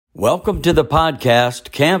Welcome to the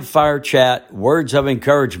podcast, Campfire Chat, Words of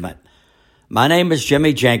Encouragement. My name is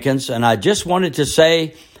Jimmy Jenkins, and I just wanted to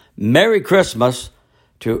say Merry Christmas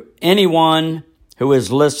to anyone who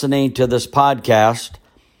is listening to this podcast.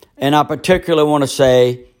 And I particularly want to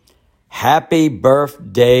say Happy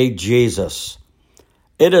Birthday, Jesus.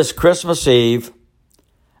 It is Christmas Eve,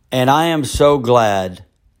 and I am so glad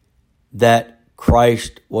that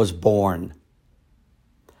Christ was born.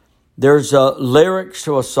 There's lyrics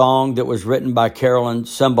to a song that was written by Carolyn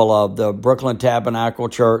Symbol of the Brooklyn Tabernacle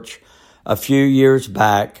Church a few years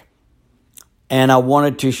back, and I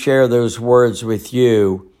wanted to share those words with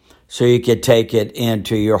you so you could take it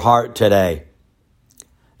into your heart today.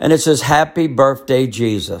 And it says, Happy birthday,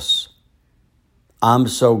 Jesus. I'm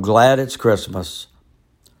so glad it's Christmas.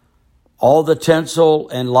 All the tinsel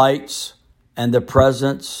and lights and the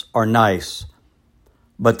presents are nice,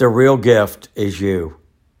 but the real gift is you.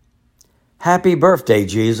 Happy birthday,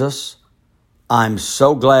 Jesus. I'm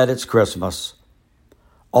so glad it's Christmas.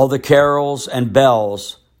 All the carols and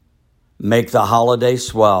bells make the holiday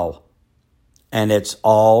swell, and it's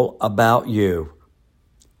all about you.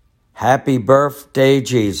 Happy birthday,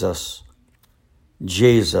 Jesus.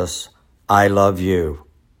 Jesus, I love you.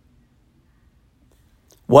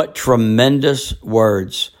 What tremendous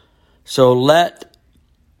words. So let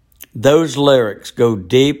those lyrics go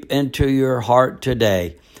deep into your heart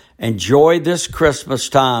today. Enjoy this Christmas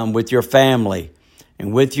time with your family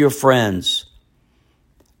and with your friends.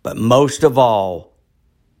 But most of all,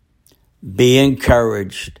 be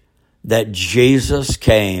encouraged that Jesus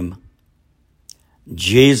came.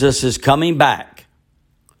 Jesus is coming back.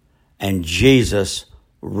 And Jesus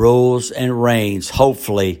rules and reigns,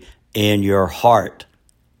 hopefully, in your heart.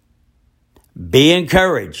 Be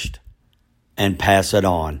encouraged and pass it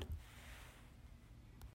on.